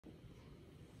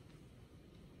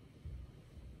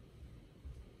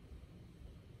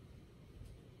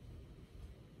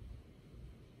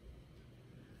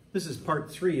This is part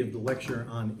 3 of the lecture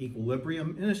on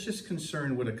equilibrium, and it's just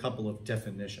concerned with a couple of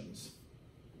definitions.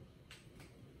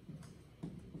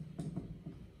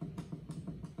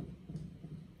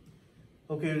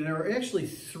 Okay, there are actually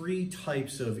 3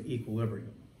 types of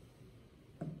equilibrium.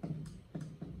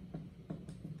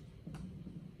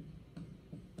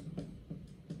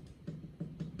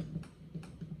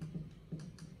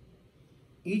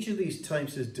 Each of these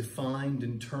types is defined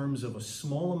in terms of a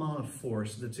small amount of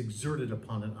force that's exerted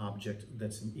upon an object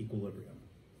that's in equilibrium.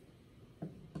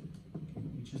 Okay,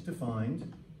 each is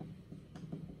defined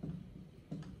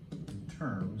in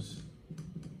terms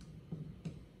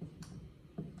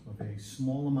of a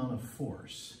small amount of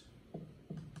force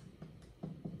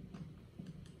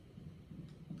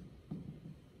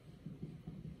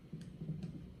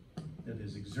that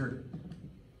is exerted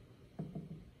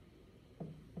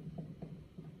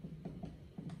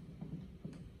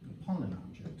upon an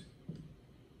object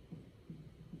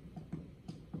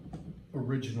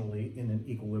originally in an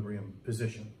equilibrium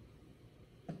position.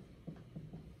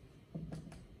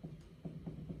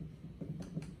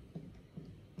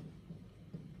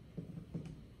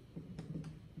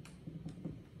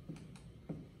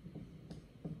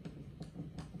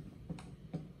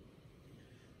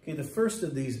 Okay, the first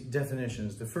of these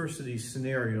definitions, the first of these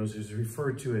scenarios is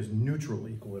referred to as neutral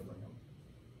equilibrium.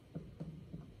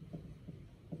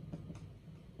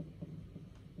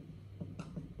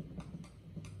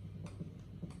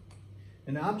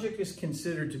 An object is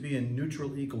considered to be in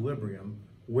neutral equilibrium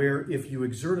where if you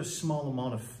exert a small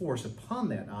amount of force upon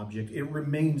that object, it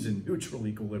remains in neutral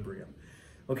equilibrium.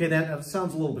 Okay, that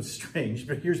sounds a little bit strange,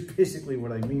 but here's basically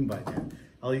what I mean by that.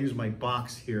 I'll use my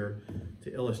box here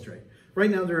to illustrate.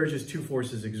 Right now, there are just 2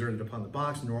 forces exerted upon the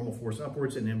box, normal force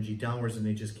upwards and mg downwards, and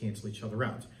they just cancel each other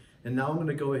out. And now I'm going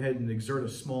to go ahead and exert a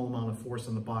small amount of force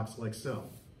on the box like so.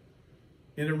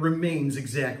 And it remains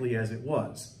exactly as it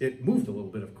was. It moved a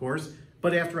little bit, of course,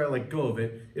 but after I let go of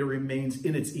it, it remains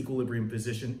in its equilibrium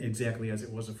position exactly as it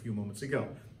was a few moments ago.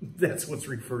 That's what's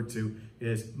referred to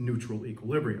as neutral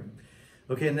equilibrium.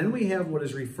 Okay, and then we have what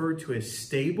is referred to as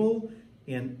stable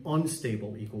and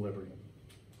unstable equilibrium.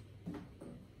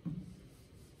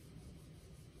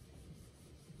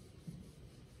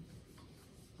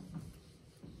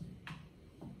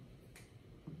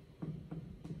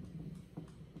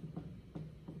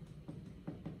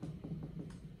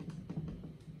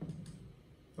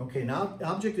 Okay, now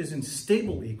object is in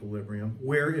stable equilibrium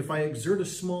where if I exert a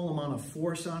small amount of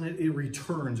force on it, it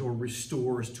returns or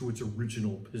restores to its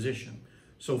original position.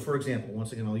 So for example,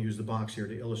 once again, I'll use the box here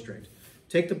to illustrate.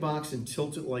 Take the box and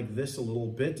tilt it like this a little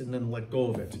bit and then let go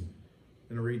of it.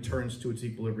 And it returns to its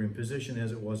equilibrium position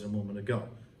as it was a moment ago.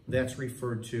 That's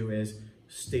referred to as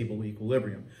stable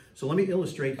equilibrium. So let me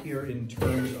illustrate here in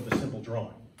terms of a simple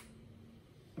drawing.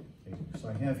 Okay, so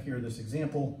I have here this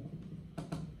example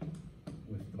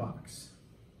with the box.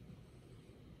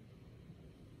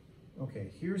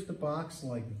 Okay, here's the box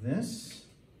like this.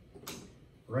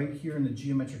 Right here in the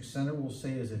geometric center, we'll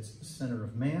say is its center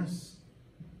of mass.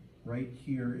 Right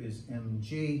here is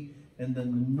mg, and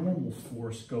then the normal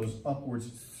force goes upwards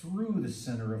through the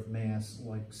center of mass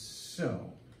like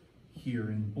so, here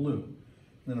in blue.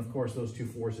 And then of course those 2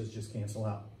 forces just cancel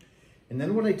out. And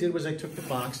then what I did was I took the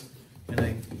box and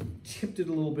I tipped it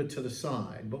a little bit to the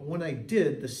side. But when I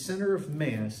did, the center of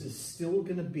mass is still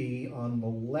going to be on the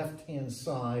left-hand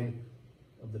side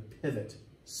of the pivot,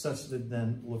 such that it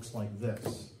then looks like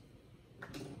this.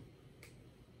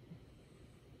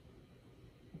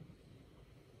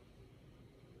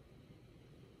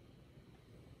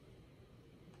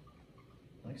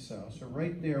 Like so. So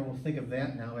right there, we'll think of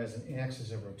that now as an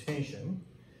axis of rotation.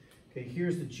 Okay,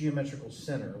 here's the geometrical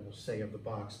center, we'll say, of the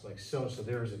box like so. So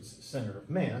there's its center of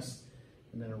mass.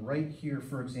 And then right here,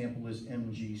 for example, is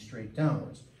mg straight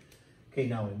downwards. Okay,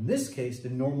 now in this case, the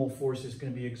normal force is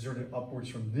going to be exerted upwards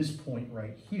from this point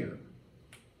right here.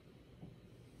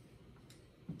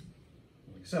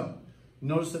 Like so.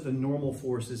 Notice that the normal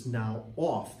force is now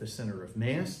off the center of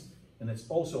mass, and it's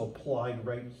also applied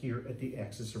right here at the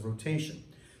axis of rotation.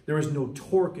 There is no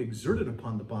torque exerted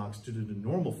upon the box due to the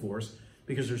normal force,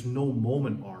 because there's no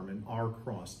moment arm in R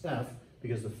cross F,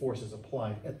 because the force is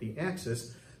applied at the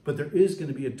axis, but there is going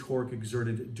to be a torque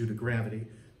exerted due to gravity.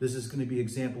 This is going to be an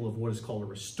example of what is called a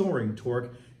restoring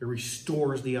torque. It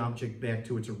restores the object back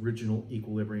to its original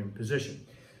equilibrium position.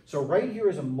 So right here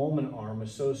is a moment arm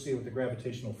associated with the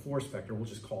gravitational force vector. We'll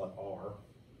just call it R,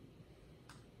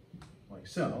 like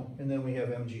so. And then we have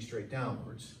mg straight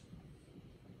downwards,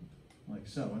 like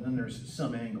so. And then there's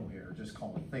some angle here, just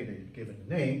call it theta, give it a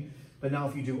name. But now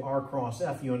if you do R cross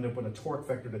F, you end up with a torque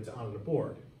vector that's out of the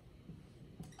board.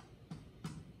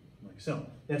 Like so.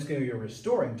 That's going to be a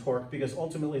restoring torque because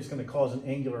ultimately it's going to cause an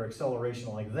angular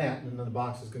acceleration like that, and then the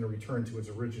box is going to return to its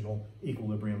original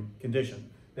equilibrium condition.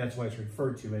 That's why it's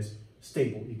referred to as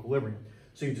stable equilibrium.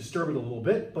 So you disturb it a little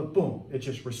bit, but boom, it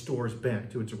just restores back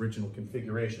to its original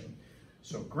configuration.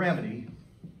 So gravity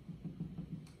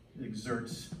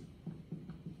exerts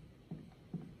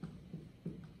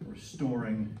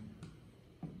restoring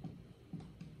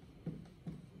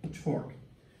torque.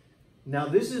 Now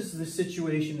this is the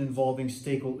situation involving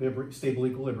stable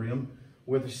equilibrium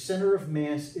where the center of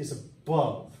mass is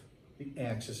above the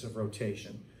axis of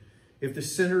rotation. If the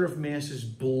center of mass is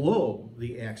below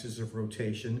the axis of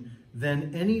rotation,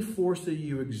 then any force that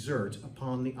you exert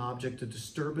upon the object to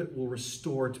disturb it will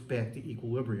restore it back to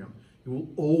equilibrium. You will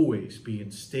always be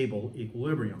in stable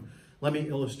equilibrium. Let me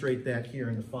illustrate that here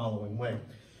in the following way.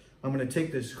 I'm going to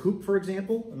take this hoop, for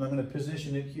example, and I'm going to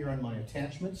position it here on my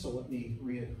attachment. So let me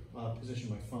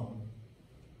position my phone.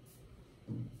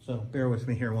 So bear with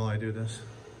me here while I do this.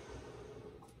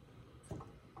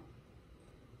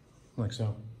 Like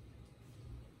so.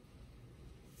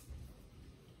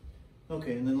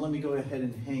 Okay, and then let me go ahead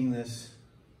and hang this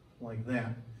like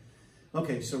that.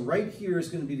 Okay, so right here is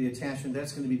going to be the attachment.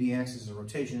 That's going to be the axis of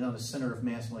rotation. Now the center of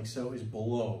mass, like so, is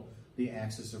below the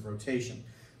axis of rotation.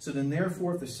 So then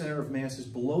therefore, if the center of mass is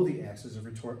below the axis of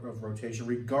rotation,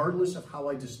 regardless of how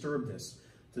I disturb this,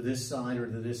 to this side or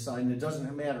to this side, and it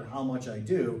doesn't matter how much I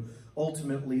do,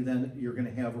 ultimately then you're going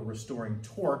to have a restoring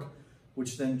torque,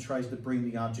 which then tries to bring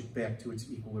the object back to its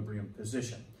equilibrium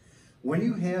position. When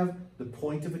you have the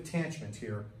point of attachment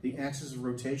here, the axis of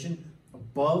rotation,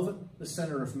 above the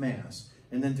center of mass,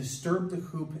 and then disturb the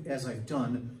hoop as I've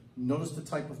done, notice the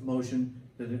type of motion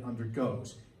that it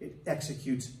undergoes. It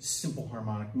executes simple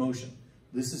harmonic motion.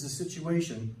 This is a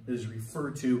situation that is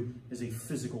referred to as a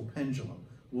physical pendulum.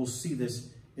 We'll see this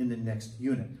in the next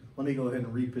unit. Let me go ahead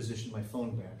and reposition my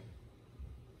phone back.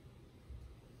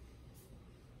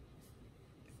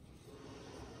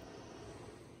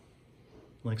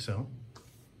 Like so.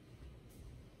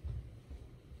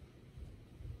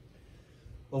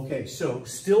 Okay, so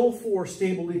still for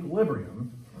stable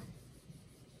equilibrium,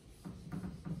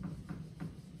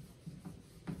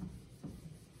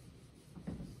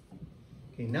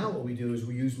 okay, now what we do is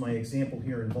we use my example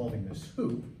here involving this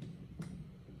hoop,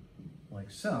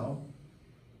 like so,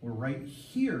 where right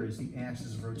here is the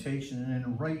axis of rotation, and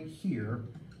then right here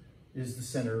is the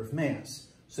center of mass.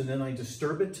 So then I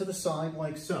disturb it to the side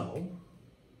like so.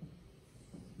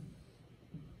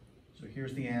 So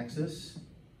here's the axis,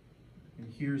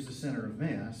 and here's the center of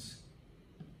mass.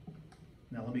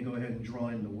 Now let me go ahead and draw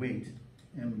in the weight,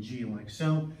 mg, like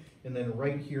so. And then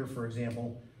right here, for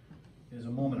example, is a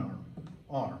moment arm,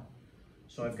 r.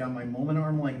 So I've got my moment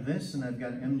arm like this, and I've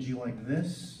got mg like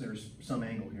this. There's some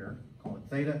angle here, call it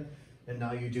theta. And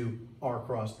now you do r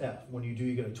cross f. When you do,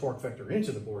 you get a torque vector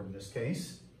into the board in this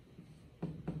case,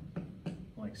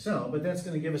 like so. But that's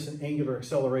going to give us an angular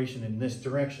acceleration in this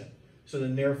direction. So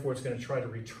then therefore it's going to try to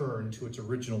return to its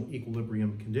original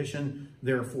equilibrium condition.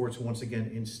 Therefore it's once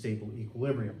again in stable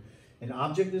equilibrium. An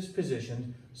object is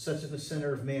positioned such that the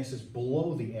center of mass is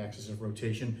below the axis of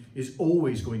rotation is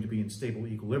always going to be in stable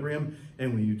equilibrium.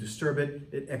 And when you disturb it,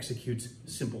 it executes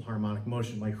simple harmonic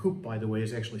motion. My hoop, by the way,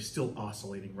 is actually still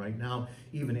oscillating right now,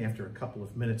 even after a couple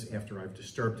of minutes after I've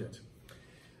disturbed it.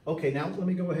 Okay, now let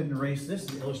me go ahead and erase this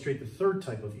and illustrate the third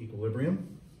type of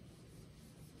equilibrium.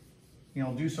 And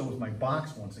I'll do so with my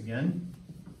box once again.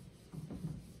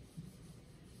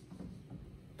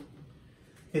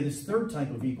 Okay, this third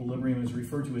type of equilibrium is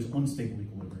referred to as unstable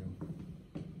equilibrium.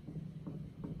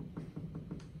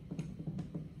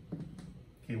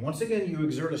 Okay, once again, you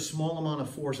exert a small amount of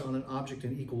force on an object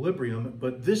in equilibrium,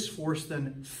 but this force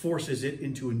then forces it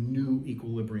into a new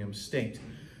equilibrium state.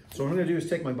 So what I'm going to do is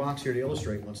take my box here to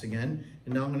illustrate once again,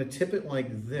 and now I'm going to tip it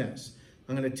like this.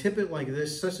 I'm going to tip it like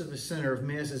this, such that the center of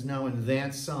mass is now in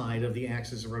that side of the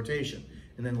axis of rotation.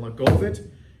 And then let go of it,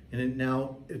 and it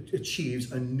now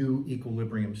achieves a new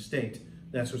equilibrium state.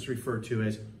 That's what's referred to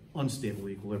as unstable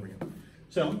equilibrium.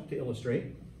 So, to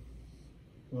illustrate,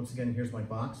 once again, here's my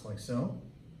box, like so.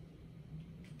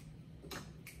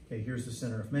 Okay, here's the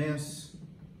center of mass.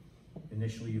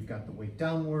 Initially, you've got the weight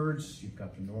downwards. You've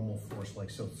got the normal force, like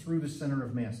so, through the center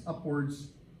of mass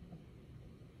upwards.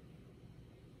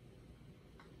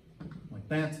 Like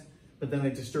that, but then I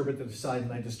disturb it to the side,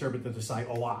 and I disturb it to the side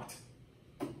a lot.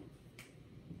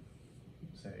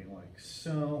 Say like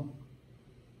so.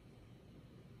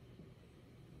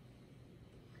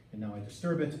 And now I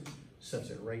disturb it such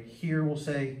that right here, we'll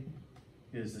say,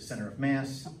 is the center of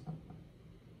mass.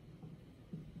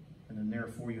 And then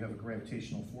therefore you have a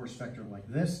gravitational force vector like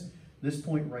this. This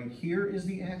point right here is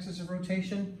the axis of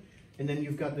rotation, and then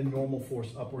you've got the normal force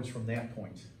upwards from that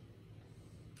point.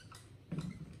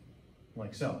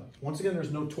 Like so. Once again,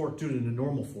 there's no torque due to the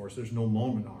normal force. There's no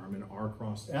moment arm in R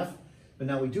cross F. But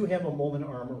now we do have a moment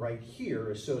arm right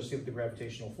here associated with the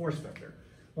gravitational force vector.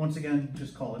 Once again,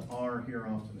 just call it R here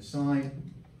off to the side.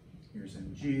 Here's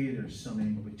mg, there's some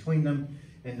angle between them.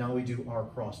 And now we do R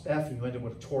cross F, and you end up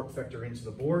with a torque vector into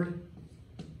the board.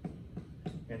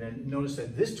 And then notice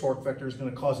that this torque vector is going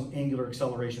to cause an angular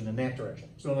acceleration in that direction.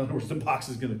 So in other words, the box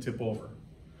is going to tip over.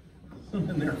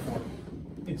 And therefore,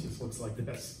 it just looks like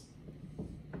this.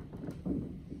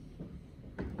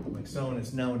 Like so, and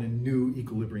it's now in a new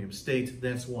equilibrium state.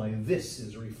 That's why this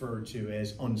is referred to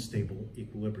as unstable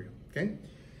equilibrium, okay?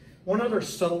 One other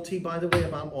subtlety, by the way,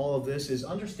 about all of this is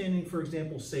understanding, for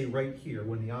example, say right here,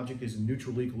 when the object is in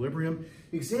neutral equilibrium,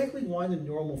 exactly why the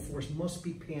normal force must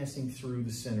be passing through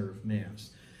the center of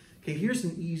mass. Okay, here's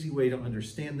an easy way to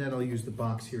understand that. I'll use the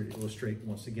box here to illustrate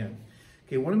once again.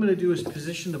 Okay, what I'm going to do is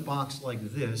position the box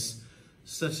like this,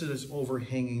 such that it's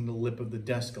overhanging the lip of the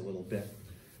desk a little bit.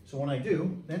 So when I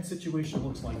do, that situation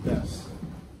looks like this.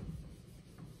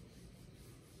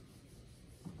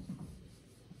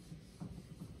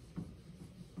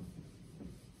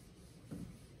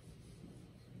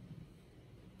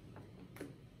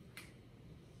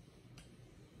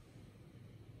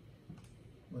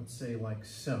 Let's say like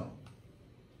so.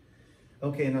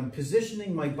 Okay, and I'm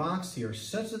positioning my box here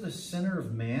such that the center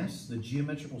of mass, the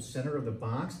geometrical center of the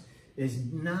box, is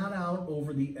not out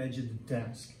over the edge of the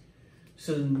desk.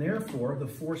 So then therefore, the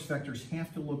force vectors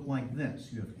have to look like this.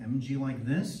 You have mg like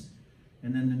this,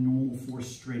 and then the normal force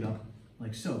straight up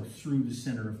like so, through the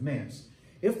center of mass.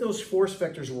 If those force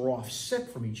vectors were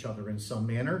offset from each other in some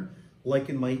manner, like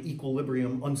in my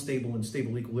equilibrium, unstable and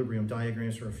stable equilibrium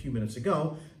diagrams from a few minutes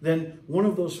ago, then one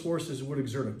of those forces would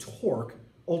exert a torque,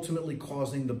 ultimately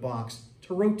causing the box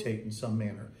to rotate in some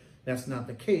manner. That's not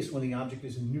the case when the object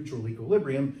is in neutral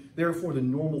equilibrium, therefore the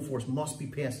normal force must be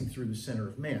passing through the center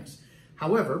of mass.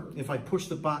 However, if I push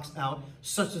the box out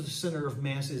such that the center of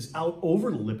mass is out over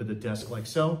the lip of the desk like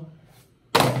so,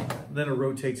 then it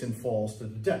rotates and falls to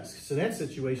the desk. So that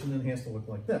situation then has to look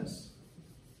like this.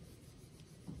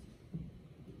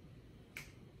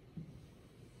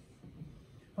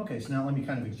 Okay, so now let me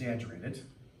kind of exaggerate it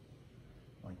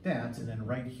like that, and then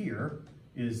right here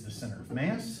is the center of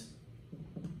mass.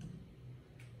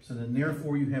 So then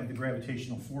therefore you have the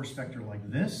gravitational force vector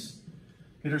like this.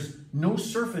 Okay, there's no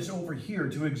surface over here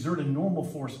to exert a normal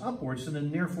force upwards, so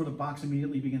then therefore the box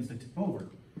immediately begins to tip over.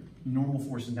 The normal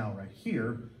force is now right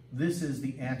here. This is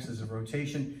the axis of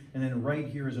rotation, and then right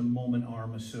here is a moment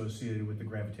arm associated with the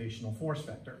gravitational force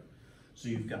vector. So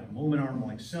you've got a moment arm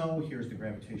like so, here's the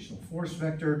gravitational force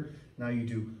vector. Now you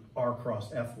do R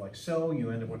cross F like so, you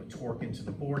end up with a torque into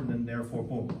the board, and then therefore,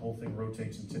 boom, the whole thing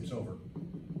rotates and tips over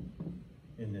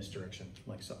in this direction,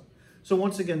 like so. So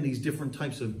once again, these different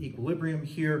types of equilibrium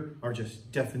here are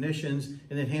just definitions,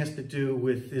 and it has to do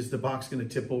with, is the box going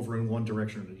to tip over in one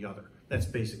direction or the other? That's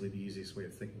basically the easiest way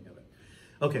of thinking of it.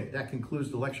 Okay, that concludes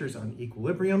the lectures on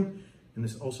equilibrium, and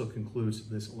this also concludes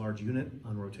this large unit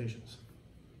on rotations.